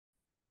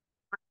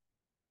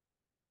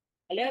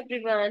Hello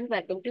everyone,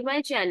 welcome to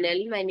my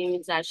channel. My name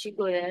is Rashi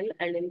Goyal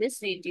and in this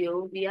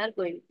video we are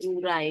going to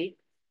write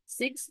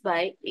 6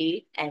 by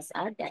 8 as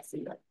our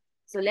decimal.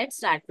 So let's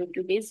start with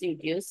today's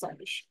video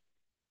solution.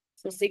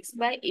 So 6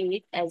 by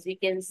 8 as we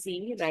can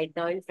see right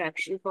now in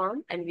fraction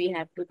form and we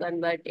have to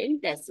convert in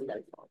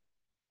decimal form.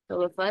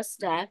 So our first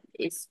step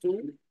is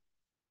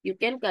you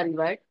can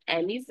convert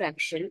any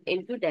fraction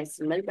into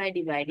decimal by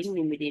dividing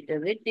numerator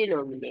with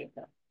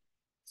denominator.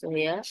 So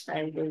here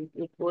I'm going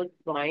to put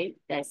point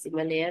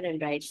decimal here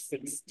and write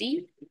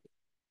 60.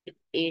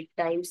 8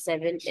 times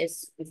 7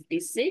 is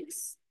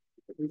 56.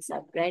 We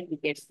subtract, we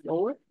get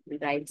 4. We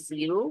write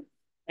 0.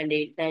 And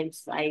 8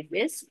 times 5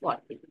 is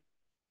 40.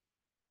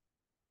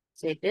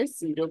 So it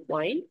is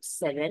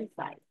 0.75.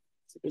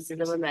 So this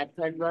is our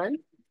method 1.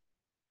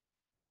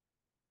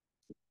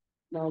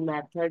 Now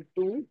method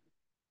 2.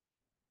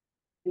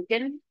 You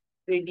can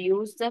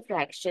reduce the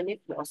fraction if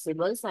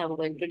possible. So I'm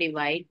going to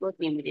divide both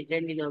numerator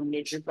and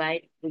denominator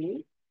by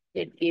 2.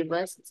 It gives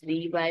us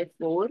 3 by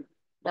 4.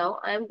 Now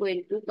I'm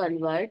going to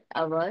convert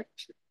our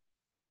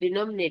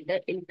denominator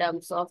in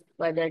terms of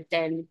whether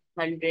 10,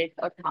 100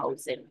 or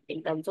 1000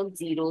 in terms of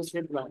zeros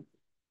with 1.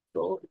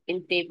 So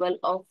in table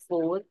of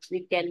 4,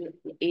 we can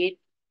 8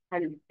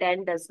 and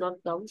 10 does not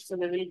come. So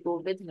we will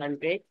go with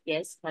 100.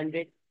 Yes,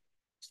 100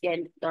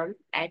 can come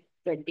at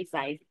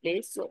 25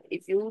 place. So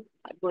if you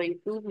are going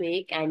to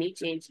make any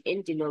change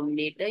in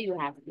denominator, you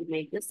have to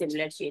make the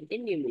similar change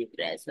in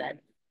numerator as well.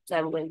 So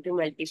I'm going to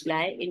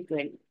multiply in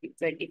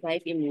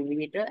 25 in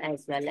numerator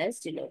as well as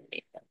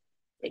denominator.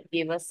 It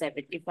gave us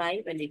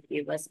 75 and it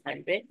gave us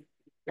 100.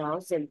 Now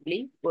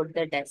simply put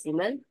the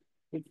decimal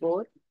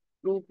before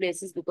two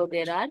places because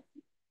there are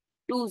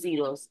two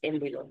zeros in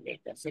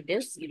denominator. So it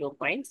is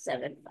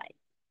 0.75.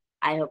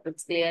 I hope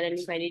it's clear and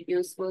you find it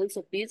useful.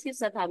 So please give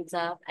us a thumbs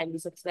up and do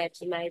subscribe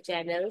to my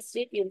channel.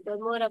 Stay tuned for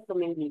more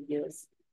upcoming videos.